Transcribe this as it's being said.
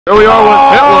Here we are with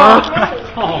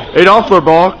Hitler,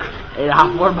 Adolflabach.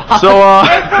 So,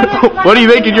 when are you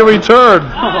making your return?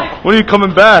 When are you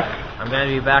coming back? I'm going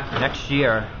to be back next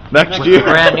year. Next with year? A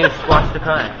brand new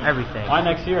swastika and everything. Why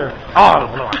next year?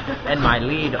 Oh, and my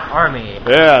lead army.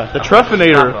 Yeah, the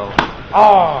Treffinator.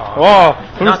 Oh,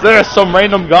 Who's there? Some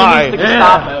random guy.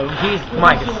 He's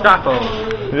my Gestapo.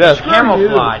 Yes,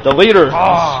 camouflage. the leader.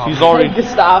 He's already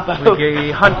Gestapo.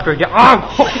 We hunt for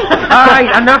alright,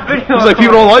 enough video. He's like,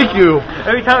 people don't like you.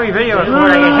 Every time we video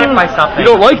record, I get hit by something. You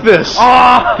don't like this.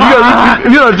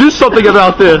 You gotta do something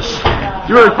about this.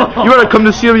 You gotta come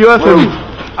to CWF and...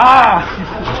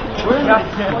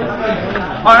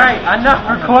 Alright,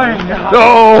 enough recording now.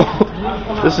 No!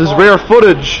 This is rare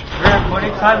footage. Rare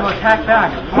footage, time to attack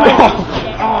back.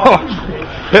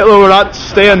 Hitler will not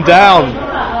stand down.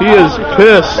 He is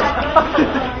pissed.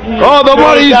 Oh, the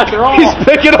money! He's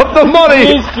picking up the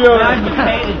money! I'm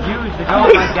paying the Jews to go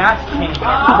to my gas chamber.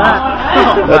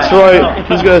 That's right.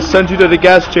 He's gonna send you to the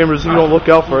gas chambers if you don't look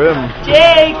out for him.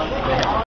 Jake!